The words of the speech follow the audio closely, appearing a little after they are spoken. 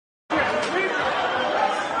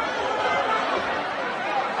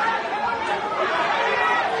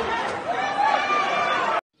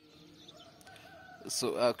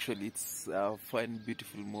So actually it's a fine,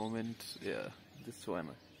 beautiful moment. Yeah, just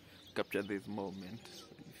wanna capture this moment.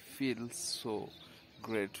 It feels so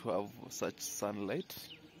great to have such sunlight.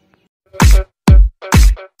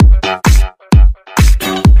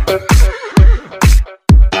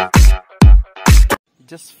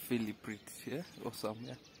 Just feel it pretty, yeah? Awesome,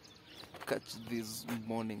 yeah? Catch this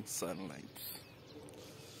morning sunlight.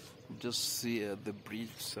 Just see the bridge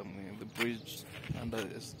somewhere, the bridge under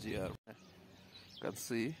SGR. You can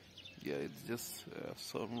see, yeah, it's just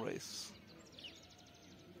sunrise.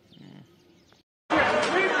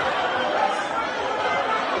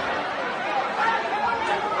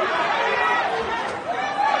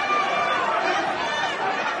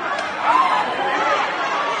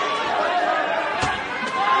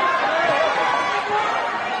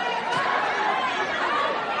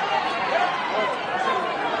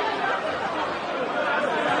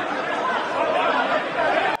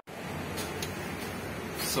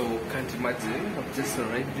 So can't imagine, I've just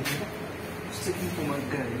arrived here. Just checking for my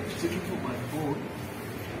guy, checking for my boy.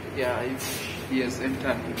 Yeah, if he has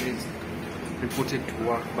entered, he's reported to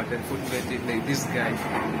work, but unfortunately, like this guy,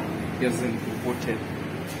 he hasn't reported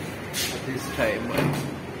at this time.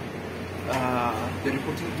 The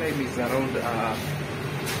reporting time is around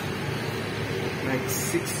like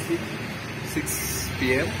 6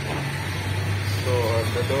 p.m. So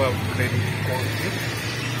I don't have ready to call him.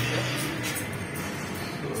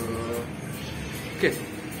 Okay,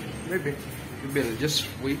 maybe I'll just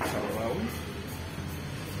wait around.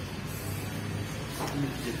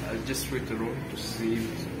 I'll just wait around to see if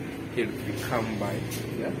he'll come by.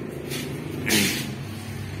 Yeah.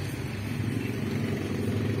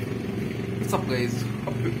 What's up, guys?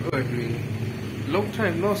 Hope you are doing. Long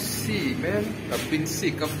time no see, man. I've been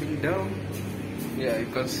sick, I've been down. Yeah, you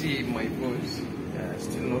can see my voice. Yeah,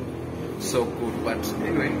 still not so good, but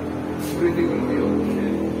anyway, everything will be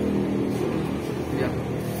okay. Yeah,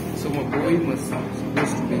 so my boy was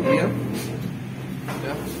supposed to be here,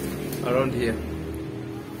 yeah, around here.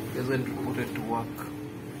 He hasn't reported to work.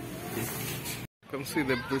 Okay. Come see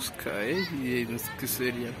the blue sky here in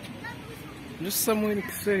𝑘𝑰𝑚𝑯. Just somewhere in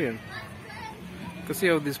𝑘𝑰𝑚𝑯. You can see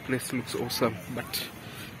how this place looks awesome, but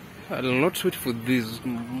I'll not wait for this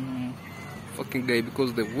fucking guy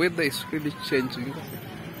because the weather is really changing.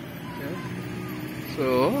 Yeah?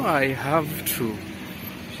 So I have to.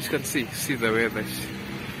 You can see the weather is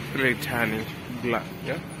really turning black,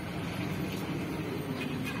 yeah.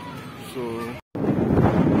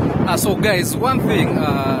 So guys, one thing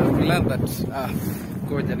we learned that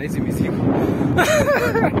ngoja na hizi mizigo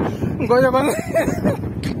ngoja bana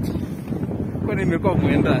kwa nimekuwa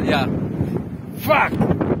muenda, yeah, fuck.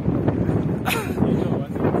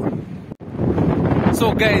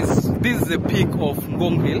 So guys, this is the peak of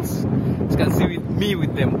Ngong Hills. You can see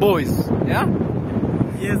with them boys, yeah.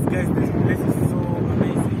 Yes, guys, this place is so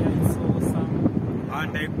amazing. Yeah, it's so awesome,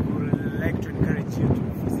 and I would like to encourage you to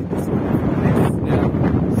visit this wonderful place. Yeah.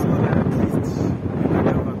 So that at least you can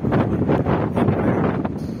have a good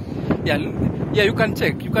environment. Yeah, you can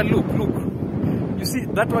check. You can look. You see,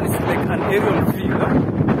 that one is like an aerial view, huh?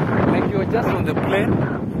 Like you're just on the plane.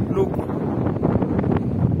 Look.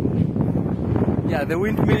 Yeah, the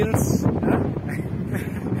windmills. Huh?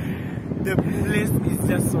 The place is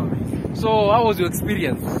just so amazing. So, how was your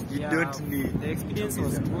experience? You don't need. The experience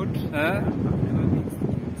was good. Huh? I've never been to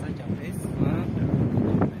such a place.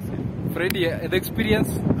 Freddy, the experience?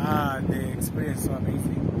 The experience so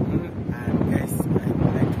amazing. And guys, I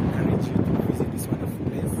would like to encourage you to visit this wonderful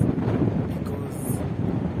place because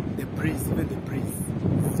the breeze, even the breeze,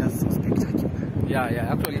 is just so spectacular.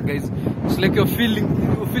 Yeah. Actually, guys, it's like you're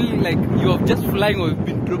feeling like you're just flying or you've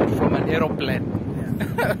been dropped from an aeroplane.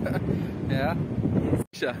 Yeah.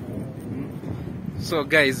 Sure. So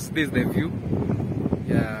guys, this is the view.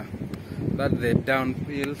 Yeah, that's the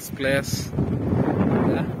downhills place.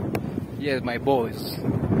 Yeah, yes, my boys.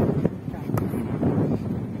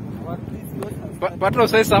 Patro,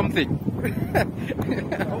 say something.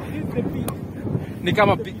 Ni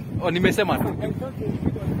kama nimesema tu.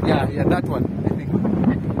 Yeah, that one. I think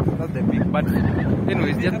that's the big. But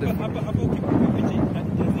anyway, it's just the.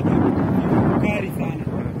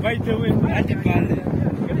 By the way,